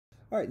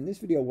All right, in this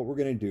video, what we're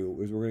going to do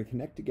is we're going to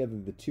connect together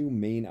the two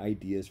main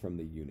ideas from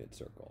the unit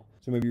circle.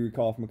 So maybe you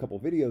recall from a couple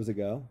videos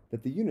ago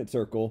that the unit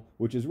circle,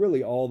 which is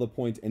really all the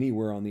points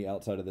anywhere on the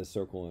outside of this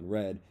circle in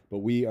red, but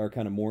we are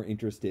kind of more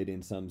interested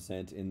in some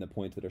sense in the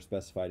points that are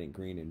specified in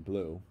green and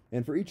blue.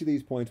 And for each of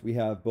these points, we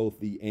have both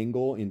the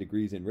angle in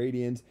degrees and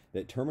radians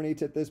that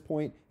terminates at this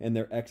point and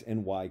their x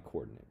and y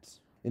coordinates.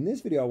 In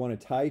this video, I want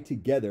to tie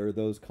together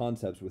those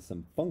concepts with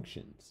some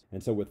functions.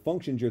 And so with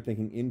functions, you're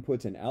thinking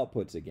inputs and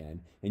outputs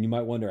again, and you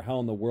might wonder how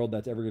in the world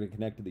that's ever going to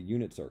connect to the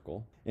unit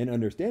circle. And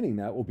understanding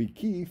that will be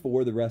key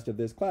for the rest of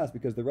this class,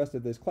 because the rest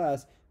of this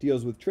class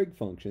deals with trig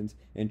functions,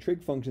 and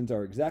trig functions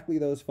are exactly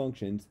those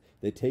functions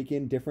that take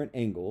in different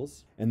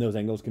angles, and those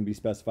angles can be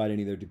specified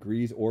in either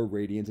degrees or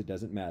radians, it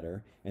doesn't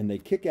matter, and they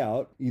kick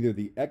out either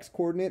the x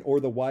coordinate or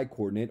the y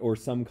coordinate or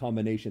some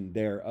combination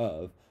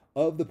thereof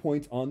of the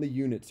points on the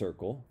unit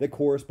circle that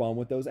correspond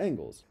with those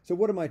angles. So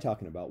what am I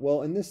talking about?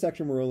 Well, in this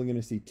section, we're only going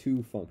to see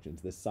two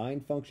functions, the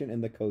sine function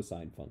and the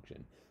cosine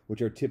function,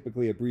 which are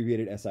typically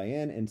abbreviated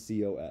SIN and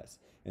COS.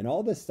 And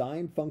all the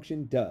sine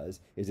function does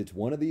is it's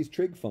one of these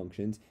trig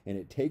functions, and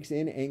it takes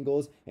in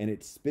angles and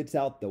it spits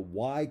out the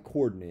y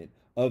coordinate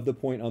of the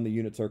point on the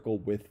unit circle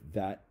with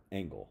that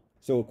angle.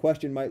 So a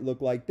question might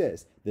look like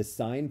this. The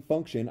sine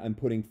function, I'm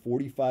putting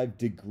 45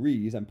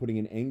 degrees, I'm putting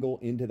an angle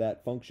into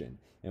that function.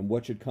 And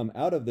what should come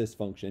out of this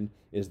function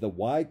is the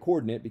y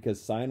coordinate,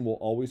 because sine will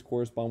always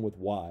correspond with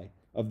y,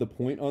 of the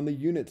point on the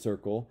unit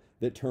circle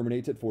that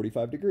terminates at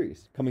 45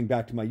 degrees. Coming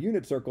back to my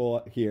unit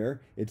circle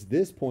here, it's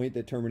this point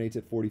that terminates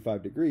at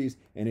 45 degrees,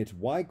 and its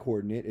y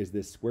coordinate is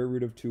this square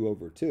root of 2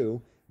 over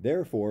 2.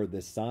 Therefore,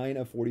 the sine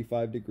of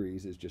 45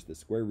 degrees is just the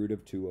square root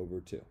of 2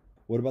 over 2.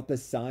 What about the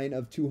sine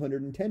of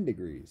 210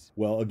 degrees?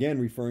 Well, again,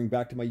 referring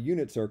back to my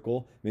unit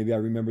circle, maybe I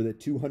remember that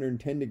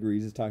 210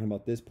 degrees is talking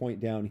about this point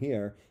down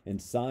here,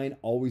 and sine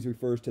always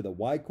refers to the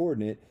y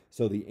coordinate,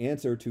 so the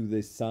answer to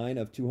this sine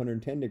of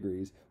 210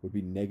 degrees would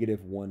be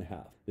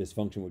 -1/2. This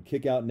function would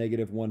kick out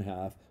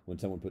 -1/2 when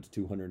someone puts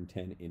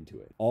 210 into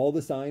it. All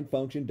the sine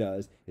function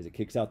does is it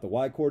kicks out the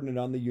y coordinate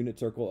on the unit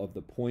circle of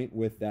the point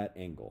with that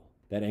angle.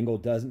 That angle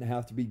doesn't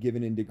have to be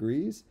given in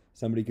degrees.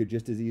 Somebody could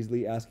just as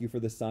easily ask you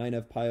for the sine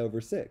of pi over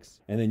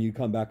 6. And then you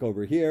come back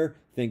over here,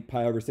 think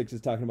pi over 6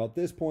 is talking about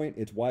this point,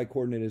 its y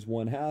coordinate is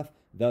 1/2,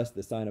 thus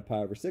the sine of pi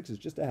over 6 is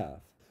just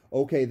 1/2.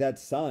 Okay,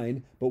 that's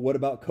sine, but what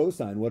about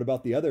cosine? What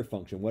about the other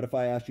function? What if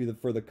I asked you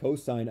for the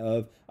cosine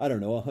of, I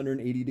don't know,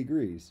 180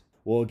 degrees?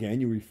 Well,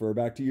 again, you refer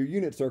back to your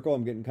unit circle.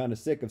 I'm getting kind of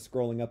sick of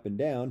scrolling up and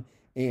down.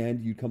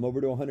 And you'd come over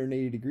to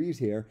 180 degrees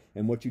here,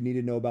 and what you need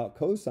to know about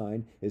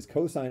cosine is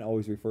cosine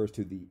always refers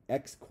to the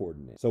x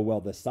coordinate. So while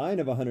the sine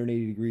of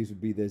 180 degrees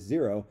would be this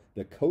 0,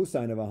 the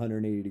cosine of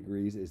 180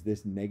 degrees is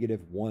this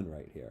 -1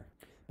 right here.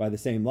 By the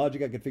same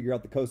logic, I could figure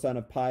out the cosine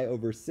of pi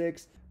over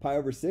 6. Pi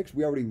over 6,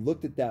 we already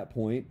looked at that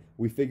point.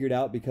 We figured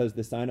out, because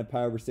the sine of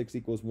pi over 6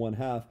 equals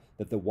 1/2,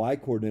 that the y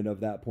coordinate of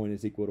that point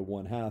is equal to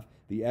 1/2.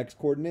 The x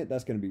coordinate,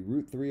 that's going to be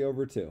 √3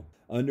 over 2.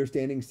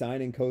 Understanding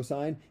sine and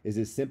cosine is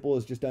as simple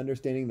as just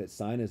understanding that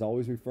sine is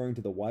always referring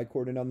to the y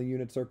coordinate on the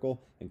unit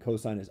circle, and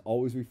cosine is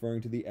always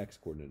referring to the x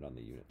coordinate on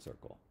the unit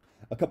circle.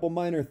 A couple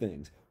minor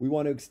things. We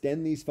want to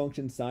extend these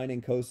functions sine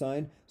and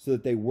cosine so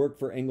that they work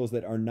for angles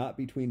that are not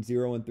between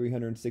 0 and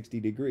 360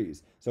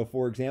 degrees. So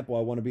for example,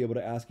 I want to be able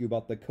to ask you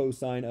about the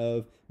cosine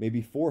of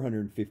maybe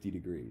 450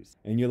 degrees.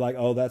 And you're like,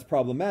 oh, that's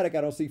problematic.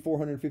 I don't see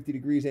 450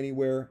 degrees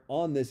anywhere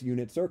on this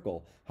unit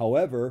circle.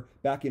 However,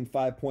 back in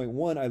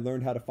 5.1, I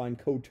learned how to find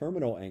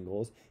coterminal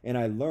angles, and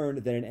I learned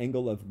that an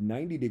angle of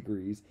 90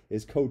 degrees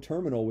is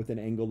coterminal with an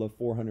angle of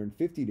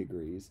 450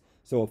 degrees.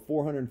 So if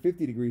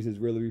 450 degrees is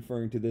really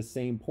referring to this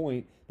same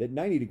point that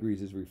 90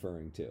 degrees is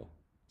referring to.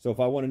 So if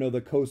I want to know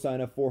the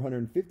cosine of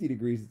 450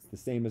 degrees, it's the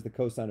same as the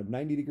cosine of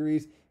 90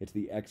 degrees. It's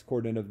the x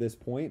coordinate of this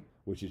point,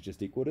 which is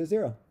just equal to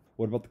 0.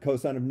 What about the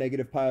cosine of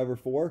 -pi over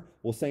 4?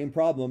 Well, same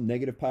problem.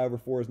 -pi over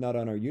 4 is not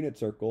on our unit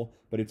circle,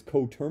 but it's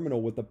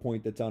coterminal with the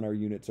point that's on our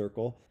unit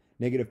circle.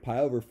 -pi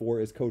over 4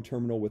 is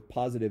coterminal with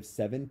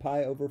 +7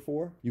 pi over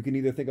 4. You can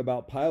either think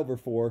about pi over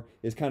 4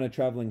 is kind of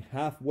traveling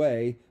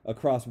halfway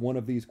across one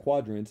of these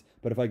quadrants,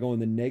 but if I go in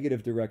the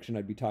negative direction,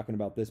 I'd be talking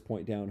about this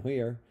point down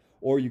here.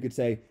 Or you could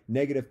say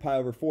 -pi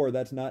over 4,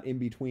 that's not in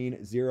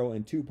between 0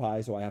 and 2 pi,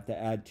 so I have to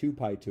add 2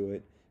 pi to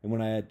it. And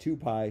when I add 2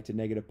 pi to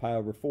 -pi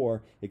over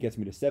 4, it gets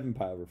me to 7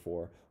 pi over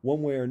 4.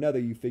 One way or another,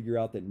 you figure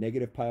out that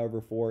 -pi over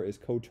 4 is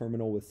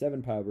coterminal with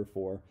 7 pi over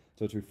 4,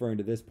 so it's referring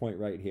to this point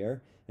right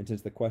here. And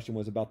since the question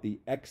was about the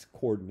x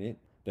coordinate,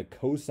 the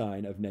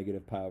cosine of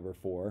 -pi over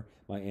 4,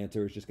 my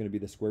answer is just going to be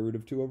the square root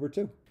of 2 over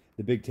 2.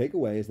 The big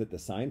takeaway is that the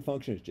sine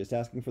function is just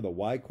asking for the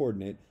y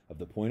coordinate of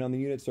the point on the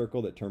unit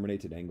circle that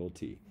terminates at angle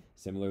t.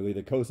 Similarly,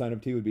 the cosine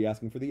of t would be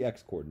asking for the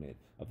x coordinate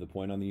of the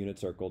point on the unit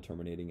circle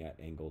terminating at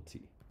angle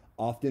t.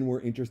 Often we're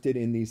interested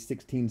in these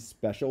 16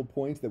 special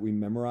points that we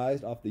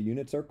memorized off the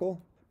unit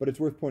circle, but it's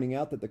worth pointing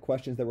out that the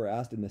questions that were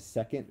asked in the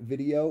second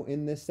video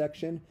in this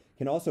section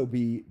can also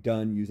be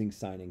done using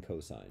sine and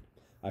cosine.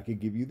 I could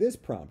give you this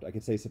prompt. I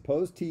could say,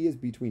 suppose t is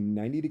between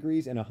 90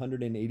 degrees and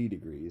 180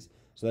 degrees.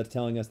 So that's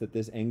telling us that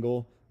this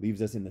angle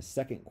leaves us in the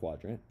second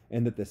quadrant,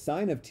 and that the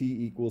sine of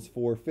t equals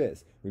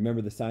 4/5.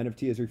 Remember, the sine of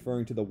t is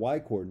referring to the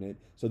y-coordinate,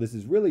 so this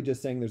is really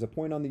just saying there's a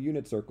point on the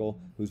unit circle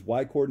whose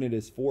y-coordinate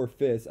is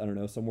 4/5, I don't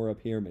know, somewhere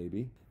up here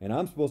maybe, and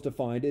I'm supposed to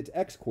find its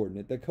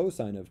x-coordinate, the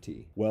cosine of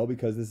t. Well,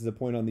 because this is a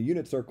point on the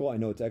unit circle, I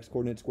know its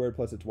x-coordinate squared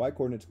plus its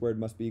y-coordinate squared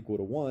must be equal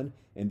to 1,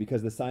 and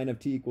because the sine of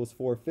t equals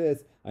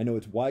 4/5, I know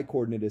its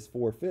y-coordinate is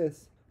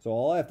 4/5, so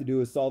all I have to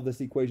do is solve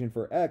this equation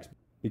for x,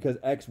 because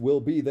x will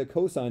be the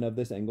cosine of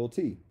this angle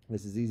t.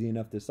 This is easy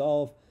enough to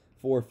solve.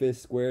 4/5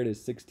 squared is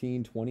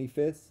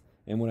 16/25,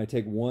 and when I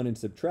take 1 and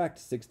subtract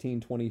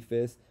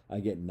 16/25, I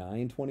get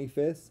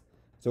 9/25.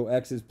 So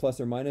x is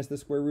plus or minus the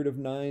square root of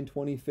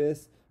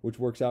 9/25, which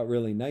works out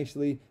really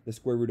nicely. The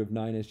square root of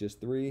 9 is just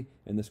 3,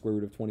 and the square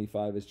root of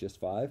 25 is just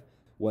 5.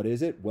 What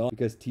is it? Well,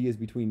 because t is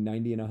between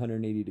 90 and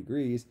 180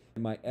 degrees,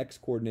 and my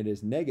x-coordinate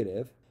is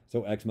negative,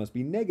 so x must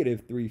be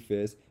negative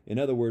 3/5. In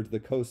other words, the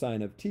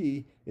cosine of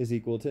t is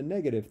equal to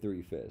negative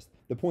 3/5.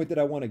 The point that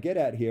I want to get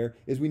at here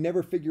is we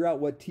never figure out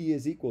what t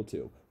is equal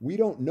to. We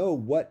don't know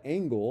what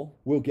angle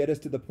will get us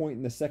to the point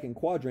in the second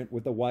quadrant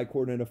with the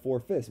y-coordinate of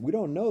 4/5. We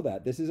don't know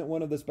that. This isn't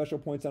one of the special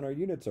points on our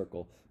unit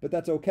circle, but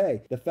that's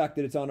okay. The fact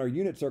that it's on our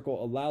unit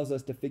circle allows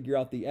us to figure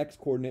out the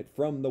x-coordinate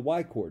from the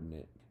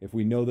y-coordinate. If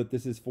we know that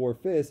this is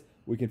 4/5,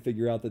 we can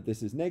figure out that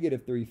this is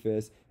negative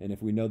 3/5, and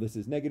if we know this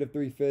is negative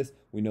 3/5,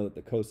 we know that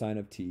the cosine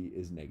of t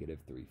is negative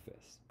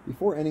 3/5.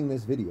 Before ending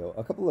this video,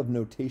 a couple of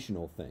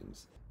notational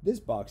things. This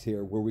box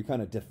here, where we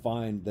kind of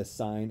define the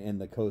sine and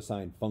the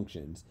cosine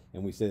functions,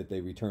 and we say that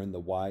they return the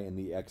y and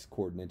the x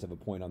coordinates of a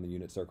point on the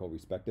unit circle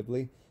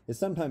respectively, is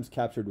sometimes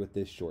captured with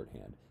this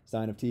shorthand.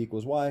 Sine of t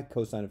equals y,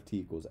 cosine of t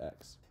equals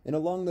x. And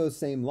along those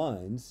same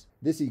lines,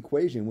 this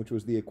equation, which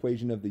was the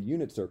equation of the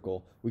unit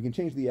circle, we can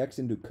change the x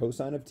into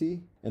cosine of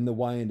t and the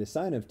y into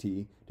sine of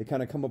t to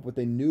kind of come up with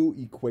a new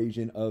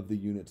equation of the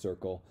unit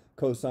circle.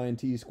 Cosine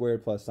t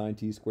squared plus sine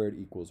t squared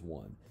equals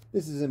 1.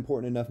 This is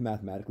important enough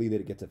mathematically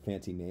that it gets a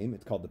fancy name.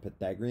 It's called the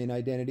Pythagorean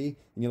identity.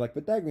 And you're like,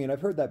 Pythagorean,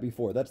 I've heard that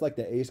before. That's like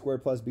the a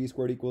squared plus b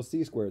squared equals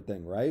c squared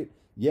thing, right?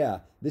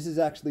 Yeah, this is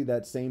actually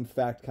that same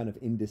fact kind of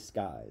in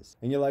disguise.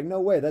 And you're like,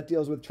 no way, that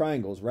deals with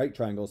triangles, right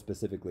triangles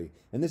specifically.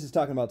 And this is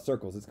talking about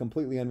circles. It's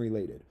completely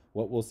unrelated.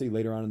 What we'll see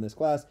later on in this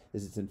class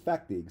is it's in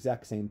fact the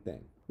exact same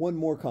thing. One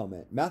more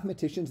comment.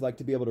 Mathematicians like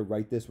to be able to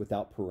write this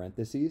without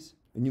parentheses.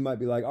 And you might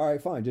be like, all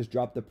right, fine, just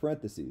drop the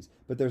parentheses.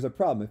 But there's a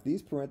problem. If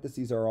these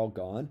parentheses are all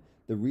gone,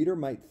 the reader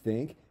might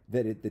think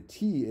that the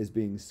t is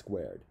being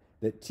squared.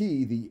 That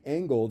t, the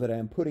angle that I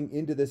am putting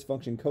into this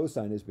function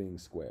cosine, is being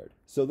squared.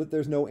 So that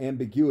there's no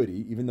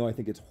ambiguity, even though I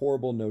think it's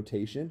horrible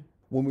notation.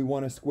 When we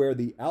want to square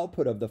the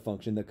output of the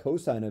function, the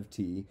cosine of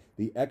t,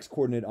 the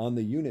x-coordinate on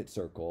the unit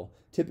circle,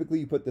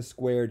 typically you put the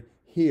squared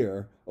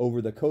here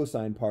over the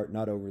cosine part,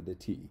 not over the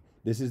t.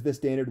 This is the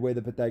standard way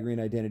the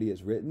Pythagorean identity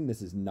is written.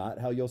 This is not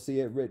how you'll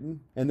see it written.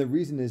 And the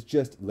reason is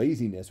just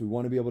laziness. We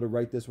want to be able to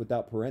write this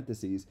without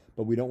parentheses,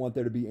 but we don't want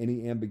there to be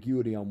any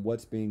ambiguity on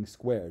what's being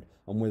squared,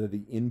 on whether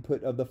the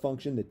input of the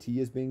function, the t,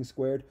 is being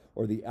squared,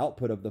 or the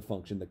output of the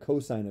function, the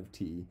cosine of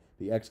t,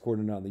 the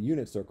x-coordinate on the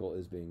unit circle,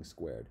 is being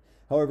squared.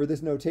 However,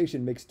 this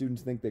notation makes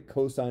students think that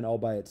cosine all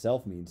by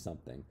itself means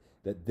something,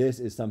 that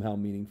this is somehow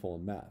meaningful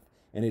in math.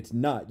 And it's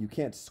not. You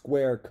can't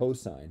square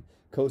cosine.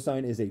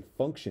 Cosine is a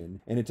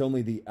function, and it's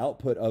only the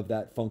output of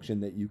that function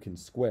that you can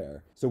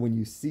square. So when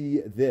you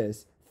see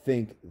this,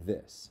 think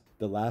this.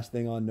 The last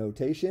thing on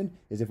notation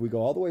is if we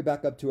go all the way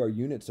back up to our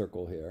unit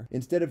circle here,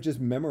 instead of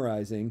just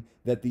memorizing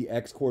that the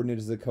x-coordinate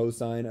is the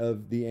cosine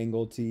of the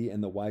angle t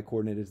and the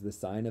y-coordinate is the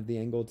sine of the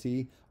angle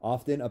t,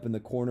 often up in the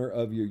corner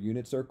of your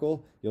unit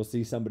circle, you'll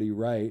see somebody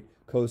write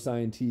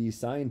cosine t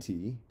sine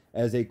t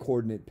as a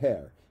coordinate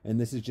pair. And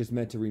this is just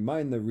meant to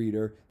remind the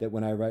reader that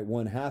when I write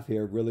 1/2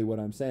 here, really what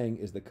I'm saying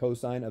is the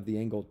cosine of the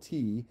angle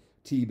t,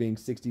 t being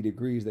 60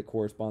 degrees that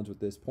corresponds with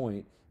this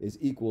point, is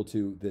equal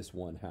to this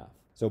 1/2.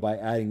 So by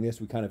adding this,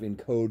 we kind of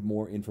encode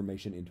more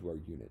information into our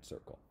unit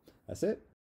circle. That's it.